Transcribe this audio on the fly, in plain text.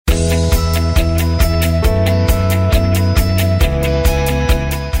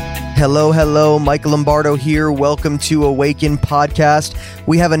Hello, Michael Lombardo here. Welcome to Awaken Podcast.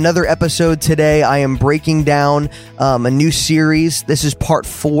 We have another episode today. I am breaking down a new series. This is part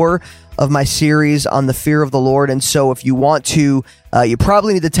 4 of my series on the fear of the Lord. And so if you want to, you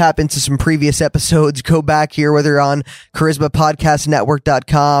probably need to tap into some previous episodes. Go back here, whether you're on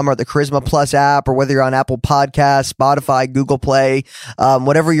charismapodcastnetwork.com or the Charisma Plus app, or whether you're on Apple Podcasts, Spotify, Google Play,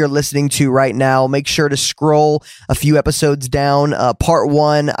 whatever you're listening to right now. Make sure to scroll a few episodes down. Part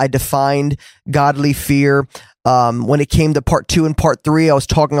 1, I defined godly fear. When it came to part 2 and part 3, I was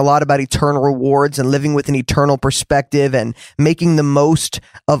talking a lot about eternal rewards and living with an eternal perspective and making the most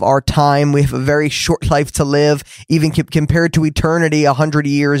of our time. We have a very short life to live. Even compared to eternity, 100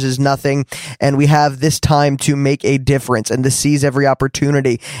 years is nothing. And we have this time to make a difference and to seize every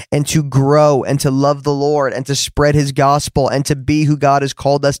opportunity and to grow and to love the Lord and to spread his gospel and to be who God has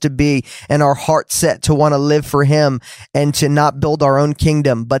called us to be, and our heart set to want to live for him and to not build our own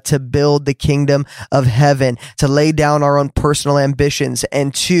kingdom, but to build the kingdom of heaven, to lay down our own personal ambitions,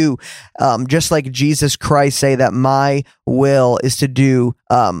 and to, just like Jesus Christ, say that my will is to do,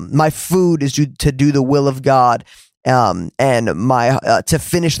 my food is to do the will of God. And my to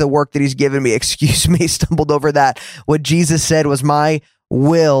finish the work that he's given me. Excuse me, stumbled over that. What Jesus said was, my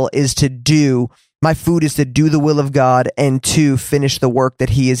will is to do, my food is to do the will of God and to finish the work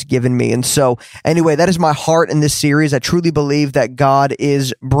that he has given me. And so anyway, that is my heart in this series. I truly believe that God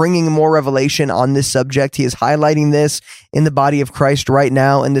is bringing more revelation on this subject. He is highlighting this in the body of Christ right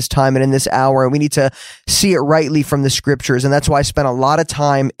now, in this time and in this hour. And we need to see it rightly from the scriptures. And that's why I spent a lot of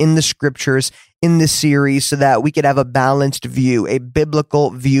time in the scriptures in this series, so that we could have a balanced view, a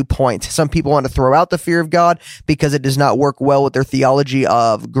biblical viewpoint. Some people want to throw out the fear of God because it does not work well with their theology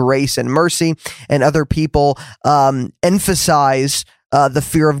of grace and mercy. And other people emphasize the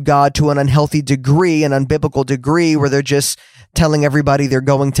fear of God to an unhealthy degree, an unbiblical degree, where they're just telling everybody they're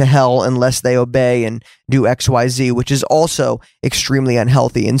going to hell unless they obey and do XYZ, which is also extremely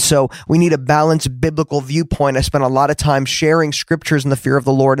unhealthy. And so we need a balanced biblical viewpoint. I spent a lot of time sharing scriptures in the fear of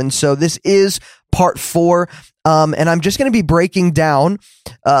the Lord. And so this is part 4. And I'm just going to be breaking down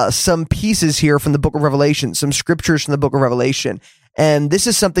some pieces here from the book of Revelation, some scriptures from the book of Revelation. And this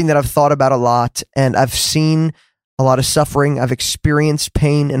is something that I've thought about a lot, and I've seen a lot of suffering. I've experienced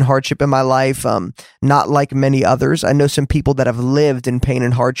pain and hardship in my life, not like many others. I know some people that have lived in pain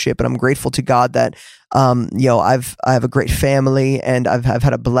and hardship, and I'm grateful to God that, I have a great family, and I've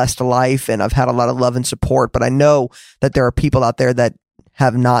had a blessed life, and I've had a lot of love and support. But I know that there are people out there that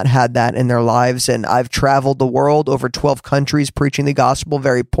have not had that in their lives. And I've traveled the world, over 12 countries, preaching the gospel,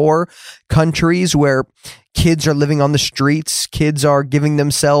 very poor countries where kids are living on the streets. Kids are giving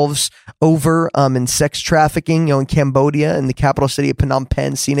themselves over in sex trafficking, in Cambodia, in the capital city of Phnom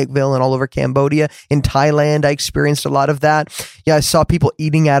Penh, Scenicville, and all over Cambodia. In Thailand, I experienced a lot of that. Yeah, I saw people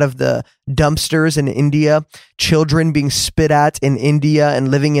eating out of the dumpsters in India, children being spit at in India,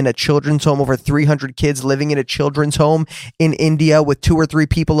 and living in a children's home, over 300 kids living in a children's home in India with 2 or 3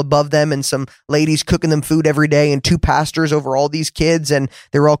 people above them, and some ladies cooking them food every day, and 2 pastors over all these kids. And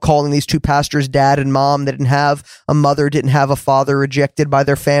they were all calling these 2 pastors dad and mom. They didn't have a mother, didn't have a father, rejected by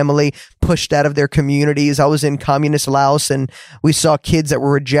their family, pushed out of their communities. I was in communist Laos, and we saw kids that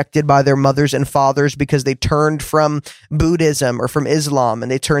were rejected by their mothers and fathers because they turned from Buddhism or from Islam,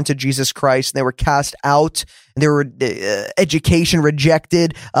 and they turned to Jesus Christ, and they were cast out. They were education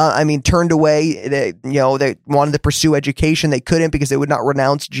rejected. Turned away. They wanted to pursue education. They couldn't because they would not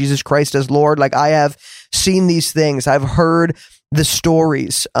renounce Jesus Christ as Lord. Like, I have seen these things. I've heard the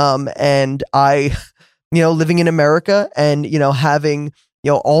stories. And I, living in America and, having,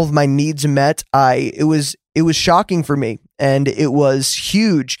 all of my needs met, it was shocking for me. And it was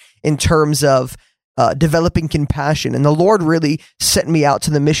huge in terms of developing compassion. And the Lord really sent me out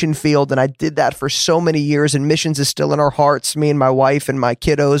to the mission field, and I did that for so many years, and missions is still in our hearts, me and my wife and my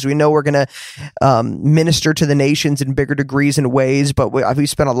kiddos. We know we're going to minister to the nations in bigger degrees and ways, but we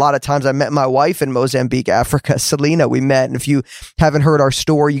spent a lot of times. I met my wife in Mozambique, Africa, Selena. We met, and if you haven't heard our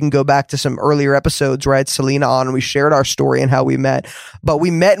story, you can go back to some earlier episodes, right? Selena on, and we shared our story and how we met. But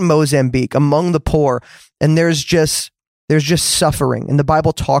we met in Mozambique among the poor, and there's just suffering, and the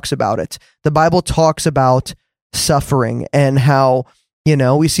Bible talks about it. The Bible talks about suffering and how,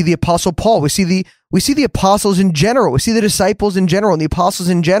 we see the Apostle Paul, we see the apostles in general, we see the disciples in general, and the apostles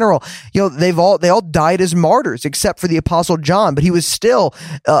in general. They all died as martyrs except for the Apostle John, but he was still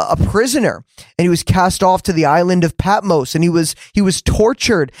a prisoner, and he was cast off to the island of Patmos, and he was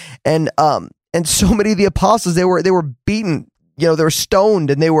tortured, and so many of the apostles, they were beaten, they were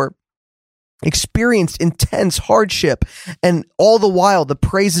stoned, and they were experienced intense hardship, and all the while the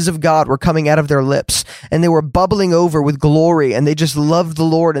praises of God were coming out of their lips, and they were bubbling over with glory, and they just loved the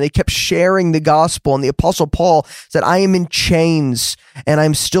Lord, and they kept sharing the gospel. And the Apostle Paul said, I am in chains and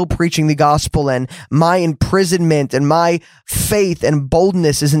I'm still preaching the gospel, and my imprisonment and my faith and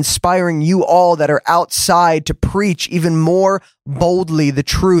boldness is inspiring you all that are outside to preach even more boldly the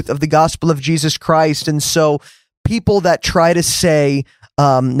truth of the gospel of Jesus Christ. And so people that try to say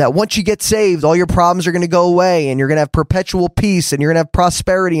that once you get saved, all your problems are going to go away and you're going to have perpetual peace and you're going to have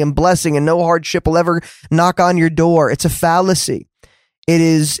prosperity and blessing and no hardship will ever knock on your door. It's a fallacy. It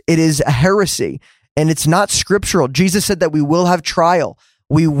is a heresy, and it's not scriptural. Jesus said that we will have trial.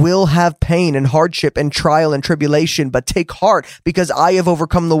 We will have pain and hardship and trial and tribulation, but take heart because I have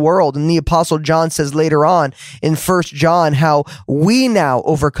overcome the world. And the Apostle John says later on in 1 John how we now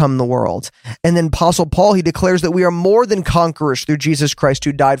overcome the world. And then Apostle Paul, he declares that we are more than conquerors through Jesus Christ,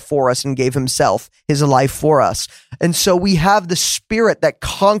 who died for us and gave himself, his life for us. And so we have the Spirit that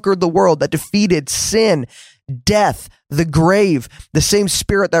conquered the world, that defeated sin, death, the grave. The same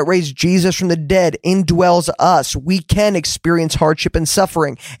Spirit that raised Jesus from the dead indwells us. We can experience hardship and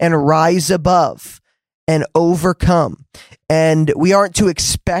suffering and rise above and overcome. And we aren't to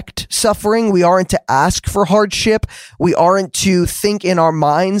expect suffering. We aren't to ask for hardship. We aren't to think in our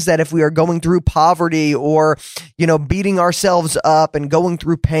minds that if we are going through poverty or, beating ourselves up and going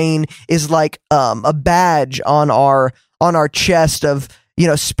through pain is like a badge on our chest of,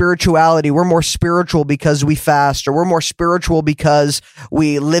 spirituality. We're more spiritual because we fast, or we're more spiritual because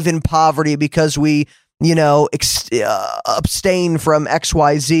we live in poverty, because we, abstain from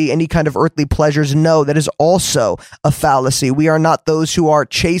XYZ, any kind of earthly pleasures. No, that is also a fallacy. We are not those who are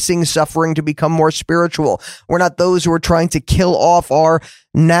chasing suffering to become more spiritual. We're not those who are trying to kill off our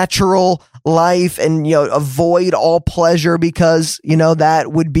natural life and, avoid all pleasure because,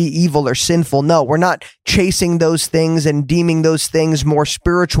 that would be evil or sinful. No, we're not chasing those things and deeming those things more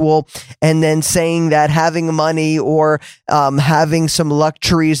spiritual and then saying that having money or having some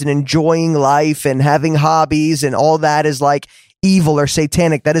luxuries and enjoying life and having hobbies and all that is like evil or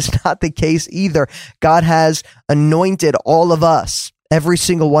satanic. That is not the case either. God has anointed all of us, every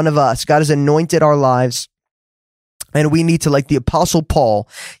single one of us. God has anointed our lives. And we need to, like the Apostle Paul,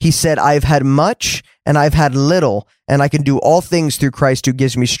 he said, I've had much and I've had little, and I can do all things through Christ who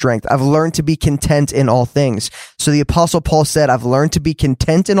gives me strength. I've learned to be content in all things. So the Apostle Paul said, I've learned to be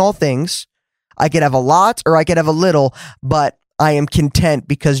content in all things. I could have a lot or I could have a little, but I am content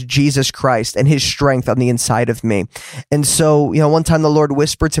because Jesus Christ and his strength on the inside of me. And so, one time the Lord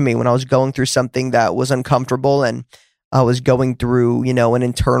whispered to me when I was going through something that was uncomfortable and I was going through, an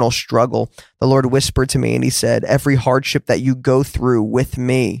internal struggle. The Lord whispered to me and he said, every hardship that you go through with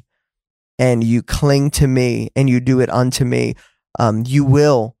me and you cling to me and you do it unto me, you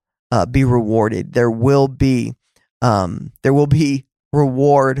will be rewarded. There will be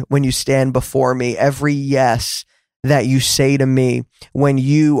reward when you stand before me. Every yes that you say to me when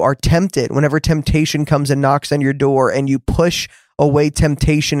you are tempted, whenever temptation comes and knocks on your door and you push away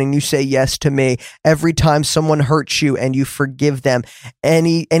temptation and you say yes to me, every time someone hurts you and you forgive them,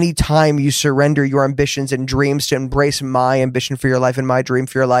 any time you surrender your ambitions and dreams to embrace my ambition for your life and my dream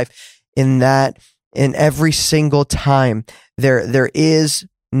for your life, in every single time there is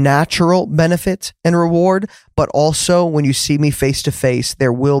natural benefit and reward, but also when you see me face to face,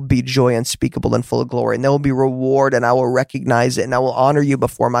 there will be joy unspeakable and full of glory, and there will be reward, and I will recognize it, and I will honor you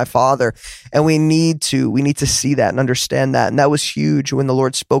before my Father. And we need to see that and understand that. And that was huge when the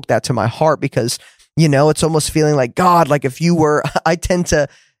Lord spoke that to my heart, because it's almost feeling like, God, like if you were, I tend to,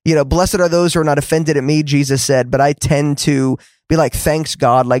 blessed are those who are not offended at me, Jesus said, but I tend to be like, thanks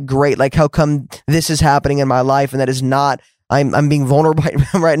God, like great, like how come this is happening in my life? And that is not, I'm being vulnerable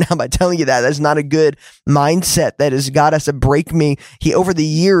right now by telling you that. That's not a good mindset. That is, God has to break me. Over the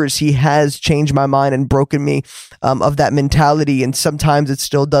years, he has changed my mind and broken me of that mentality. And sometimes it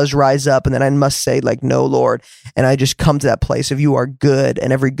still does rise up. And then I must say, like, no, Lord. And I just come to that place of you are good,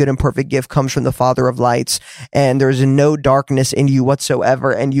 and every good and perfect gift comes from the Father of lights. And there's no darkness in you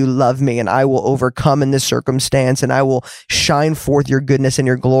whatsoever. And you love me, and I will overcome in this circumstance, and I will shine forth your goodness and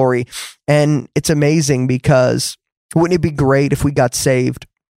your glory. And it's amazing because wouldn't it be great if we got saved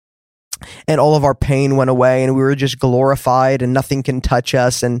and all of our pain went away and we were just glorified and nothing can touch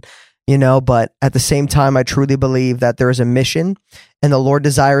us? And, but at the same time, I truly believe that there is a mission, and the Lord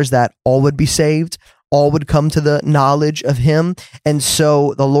desires that all would be saved, all would come to the knowledge of him. And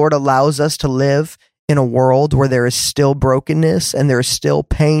so the Lord allows us to live in a world where there is still brokenness and there is still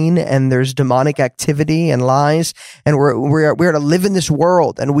pain and there's demonic activity and lies. And we're to live in this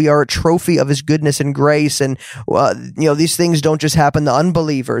world, and we are a trophy of his goodness and grace. And, these things don't just happen to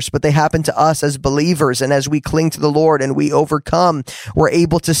unbelievers, but they happen to us as believers. And as we cling to the Lord and we overcome, we're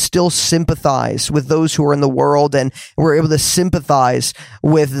able to still sympathize with those who are in the world, and we're able to sympathize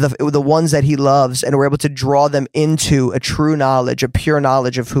with the ones that he loves, and we're able to draw them into a true knowledge, a pure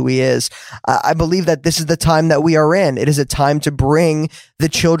knowledge of who he is. I believe that this is the time that we are in. It is a time to bring the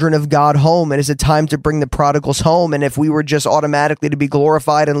children of God home. It is a time to bring the prodigals home. And if we were just automatically to be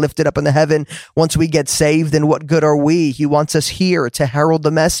glorified and lifted up into heaven once we get saved, then what good are we? He wants us here to herald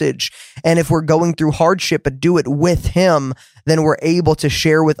the message. And if we're going through hardship, but do it with him, then we're able to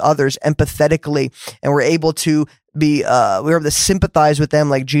share with others empathetically, and we're able to we're able to sympathize with them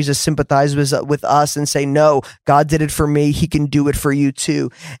like Jesus sympathized with us, and say, no, God did it for me. He can do it for you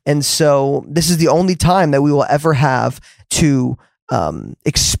too. And so this is the only time that we will ever have to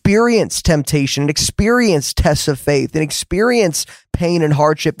experience temptation, and experience tests of faith, and experience pain and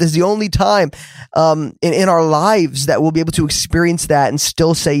hardship. This is the only time in our lives that we'll be able to experience that and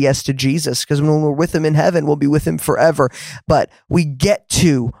still say yes to Jesus, because when we're with him in heaven, we'll be with him forever. But we get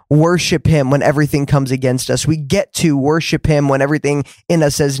to worship him when everything comes against us. We get to worship him when everything in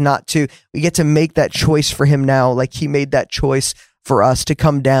us says not to. We get to make that choice for him now, like he made that choice for us, to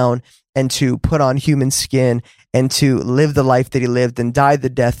come down and to put on human skin and to live the life that he lived and die the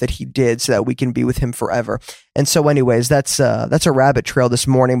death that he did, so that we can be with him forever. And so anyways, that's a rabbit trail this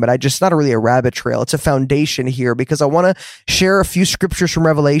morning, but not really a rabbit trail. It's a foundation here, because I want to share a few scriptures from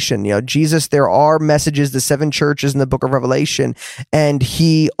Revelation. Jesus, there are messages, the 7 churches in the book of Revelation, and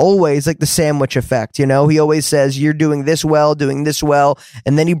he always, like the sandwich effect, he always says, you're doing this well,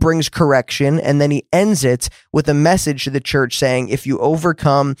 and then he brings correction, and then he ends it with a message to the church saying, if you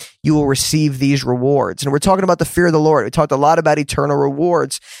overcome, you will receive these rewards. And we're talking about the fear of the Lord. We talked a lot about eternal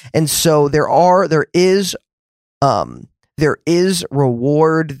rewards. And so there is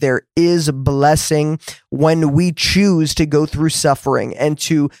reward, there is blessing when we choose to go through suffering and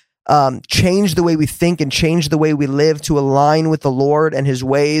to change the way we think and change the way we live to align with the Lord and his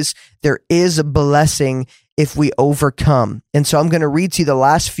ways. There is a blessing if we overcome. And so I'm going to read to you the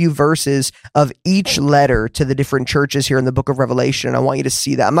last few verses of each letter to the different churches here in the book of Revelation. I want you to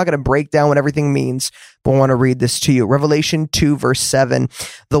see that. I'm not going to break down what everything means, but I want to read this to you. Revelation 2, verse 7.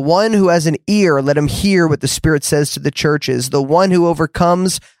 The one who has an ear, let him hear what the Spirit says to the churches. The one who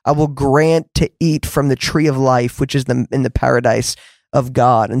overcomes, I will grant to eat from the tree of life, which is in the paradise of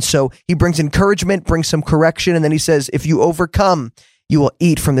God. And so he brings encouragement, brings some correction, and then he says, if you overcome, you will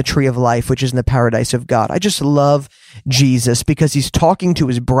eat from the tree of life, which is in the paradise of God. I just love Jesus because he's talking to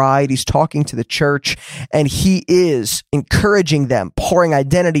his bride, he's talking to the church, and he is encouraging them, pouring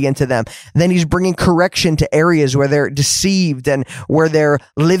identity into them. Then he's bringing correction to areas where they're deceived and where they're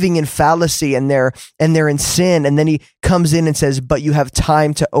living in fallacy and they're in sin. And then he comes in and says, but you have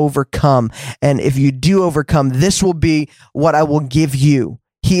time to overcome. And if you do overcome, this will be what I will give you.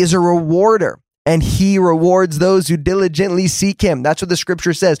 He is a rewarder, and he rewards those who diligently seek him. That's what the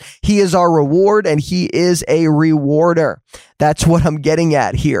scripture says. He is our reward, and he is a rewarder. That's what I'm getting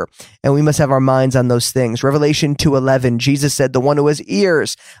at here. And we must have our minds on those things. Revelation 2:11, Jesus said, the one who has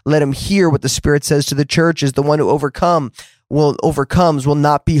ears, let him hear what the Spirit says to the churches. The one who overcomes will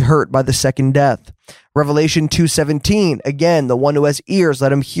not be hurt by the second death. Revelation 2:17, again, the one who has ears,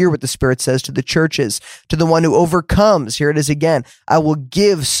 let him hear what the Spirit says to the churches. To the one who overcomes, here it is again, I will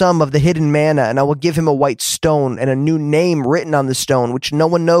give some of the hidden manna, and I will give him a white stone and a new name written on the stone, which no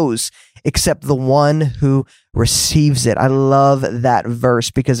one knows except the one who receives it. I love that verse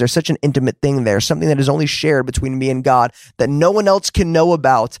because there's such an intimate thing there, something that is only shared between me and God that no one else can know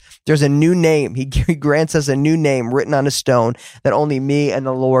about. There's a new name. He grants us a new name written on a stone that only me and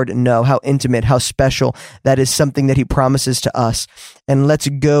the Lord know. How intimate, how special. That is something that he promises to us. And let's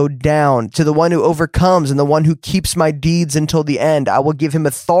go down to the one who overcomes and the one who keeps my deeds until the end. I will give him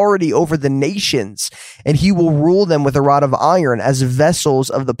authority over the nations, and he will rule them with a rod of iron, as vessels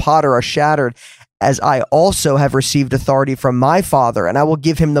of the potter are shattered, as I also have received authority from my Father, and I will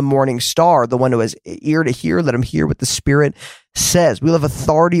give him the morning star. The one who has ear to hear, let him hear what the Spirit says. We'll have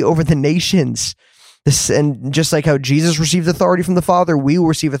authority over the nations. And just like how Jesus received authority from the Father, we will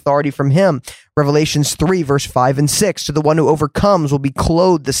receive authority from him. Revelations 3, verse 5 and 6, to the one who overcomes will be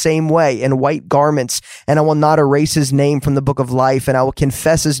clothed the same way in white garments, and I will not erase his name from the book of life, and I will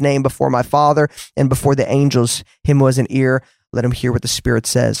confess his name before my Father and before the angels. Him who has an ear, let him hear what the Spirit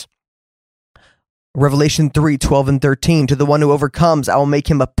says. Revelation 3:12-13, to the one who overcomes, I will make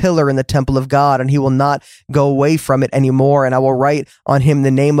him a pillar in the temple of God, and he will not go away from it anymore. And I will write on him the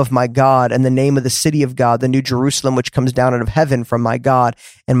name of my God and the name of the city of God, the new Jerusalem, which comes down out of heaven from my God,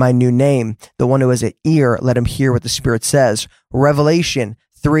 and my new name. The one who has an ear, let him hear what the Spirit says. Revelation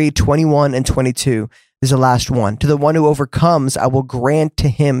 3:21-22. This is the last one. To the one who overcomes, I will grant to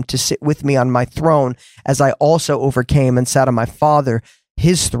him to sit with me on my throne, as I also overcame and sat on my Father,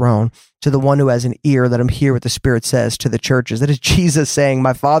 his throne. To the one who has an ear, let him hear what the Spirit says to the churches. That is Jesus saying,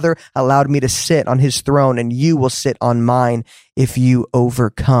 my Father allowed me to sit on his throne, and you will sit on mine if you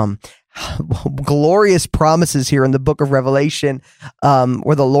overcome. Glorious promises here in the book of Revelation,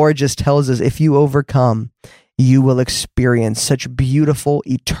 where the Lord just tells us, if you overcome, you will experience such beautiful,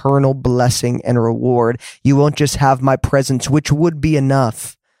 eternal blessing and reward. You won't just have my presence, which would be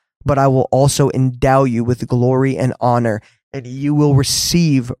enough, but I will also endow you with glory and honor, and you will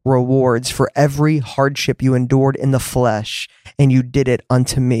receive rewards for every hardship you endured in the flesh, and you did it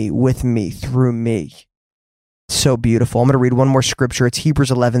unto me, with me, through me. So beautiful. I'm going to read one more scripture. It's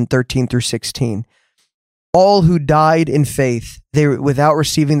Hebrews 11:13-16. All who died in faith, they without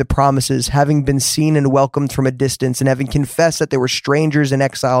receiving the promises, having been seen and welcomed from a distance, and having confessed that they were strangers and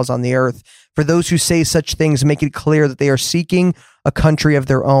exiles on the earth. For those who say such things, make it clear that they are seeking a country of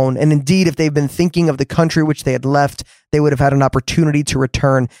their own. And indeed, if they've been thinking of the country which they had left, they would have had an opportunity to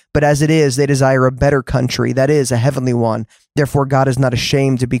return. But as it is, they desire a better country, that is, a heavenly one. Therefore, God is not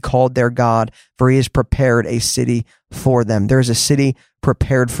ashamed to be called their God, for he has prepared a city for them. There is a city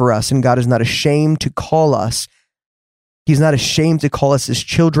prepared for us, and God is not ashamed to call us. He's not ashamed to call us his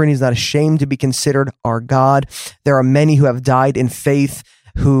children. He's not ashamed to be considered our God. There are many who have died in faith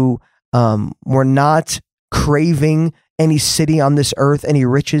who were not craving any city on this earth, any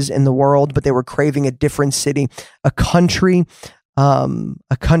riches in the world, but they were craving a different city, a country, a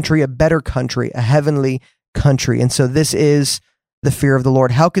better country, a heavenly country. And so this is the fear of the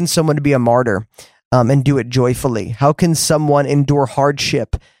Lord. How can someone be a martyr and do it joyfully? How can someone endure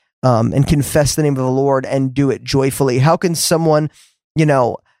hardship and confess the name of the Lord and do it joyfully? How can someone,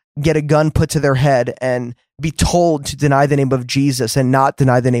 get a gun put to their head and be told to deny the name of Jesus and not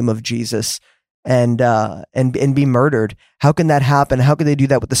deny the name of Jesus and be murdered? How can that happen? How can they do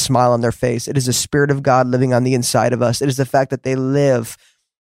that with a smile on their face? It is the Spirit of God living on the inside of us. It is the fact that they live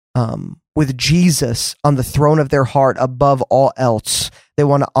with Jesus on the throne of their heart above all else. They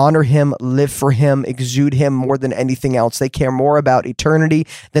want to honor him, live for him, exude him more than anything else. They care more about eternity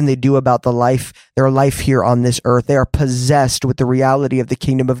than they do about their life here on this earth. They are possessed with the reality of the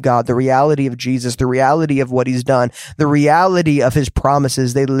kingdom of God, the reality of Jesus, the reality of what he's done, the reality of his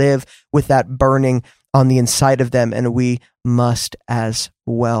promises. They live with that burning on the inside of them, and we must as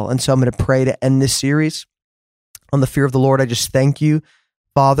well. And so I'm going to pray to end this series on the fear of the Lord. I just thank you,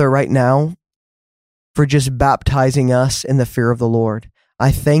 Father, right now for just baptizing us in the fear of the Lord. I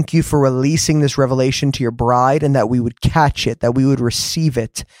thank you for releasing this revelation to your bride, and that we would catch it, that we would receive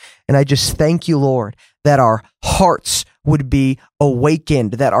it. And I just thank you, Lord, that our hearts would be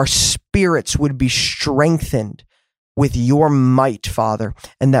awakened, that our spirits would be strengthened with your might, Father,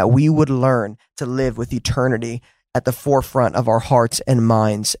 and that we would learn to live with eternity at the forefront of our hearts and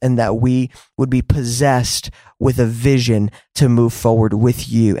minds, and that we would be possessed with a vision to move forward with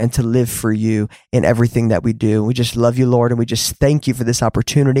you and to live for you in everything that we do. We just love you, Lord, and we just thank you for this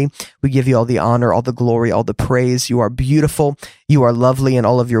opportunity. We give you all the honor, all the glory, all the praise. You are beautiful. You are lovely in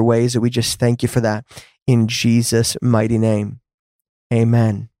all of your ways, and we just thank you for that. In Jesus' mighty name,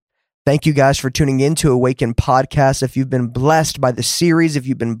 amen. Thank you guys for tuning in to Awaken Podcast. If you've been blessed by the series, if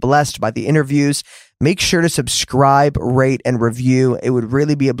you've been blessed by the interviews, make sure to subscribe, rate, and review. It would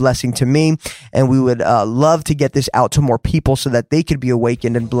really be a blessing to me, and we would love to get this out to more people so that they could be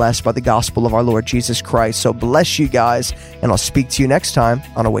awakened and blessed by the gospel of our Lord Jesus Christ. So bless you guys, and I'll speak to you next time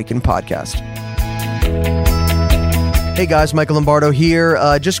on Awaken Podcast. Hey guys, Michael Lombardo here.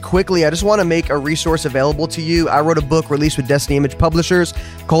 Just quickly, I just want to make a resource available to you. I wrote a book released with Destiny Image Publishers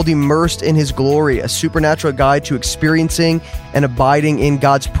called Immersed in His Glory, a supernatural guide to experiencing and abiding in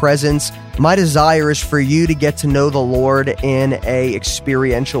God's presence. My desire is for you to get to know the Lord in a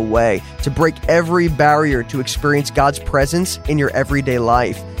experiential way, to break every barrier to experience God's presence in your everyday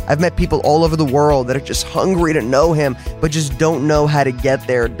life. I've met people all over the world that are just hungry to know him, but just don't know how to get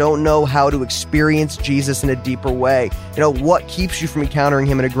there, don't know how to experience Jesus in a deeper way. What keeps you from encountering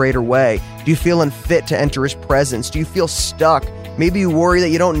him in a greater way? Do you feel unfit to enter his presence? Do you feel stuck? Maybe you worry that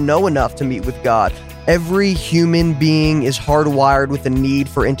you don't know enough to meet with God. Every human being is hardwired with a need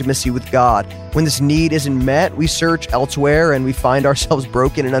for intimacy with God. When this need isn't met, we search elsewhere and we find ourselves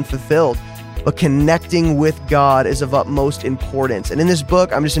broken and unfulfilled. but connecting with God is of utmost importance. And in this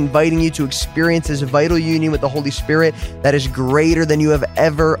book, I'm just inviting you to experience this vital union with the Holy Spirit that is greater than you have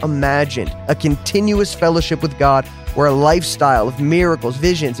ever imagined. A continuous fellowship with God where a lifestyle of miracles,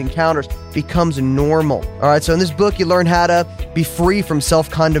 visions, encounters becomes normal. All right, so in this book, you learn how to be free from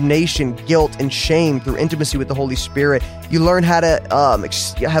self-condemnation, guilt, and shame through intimacy with the Holy Spirit. You learn how to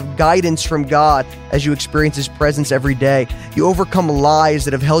have guidance from God as you experience His presence every day. You overcome lies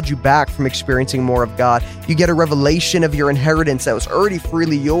that have held you back from experiencing more of God. You get a revelation of your inheritance that was already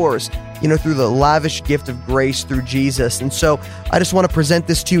freely yours, through the lavish gift of grace through Jesus. And so I just want to present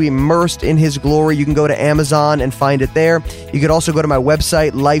this to you immersed in His glory. You can go to Amazon and find it there. You could also go to my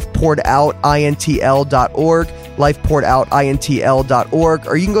website, lifepouredOutintl.org, lifepouredOutintl.org,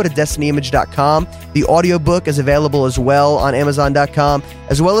 or you can go to destinyimage.com. The audiobook is available as well on Amazon.com,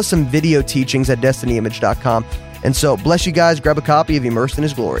 as well as some video teachings at destinyimage.com. And so bless you guys. Grab a copy of Immersed in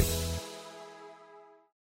His Glory.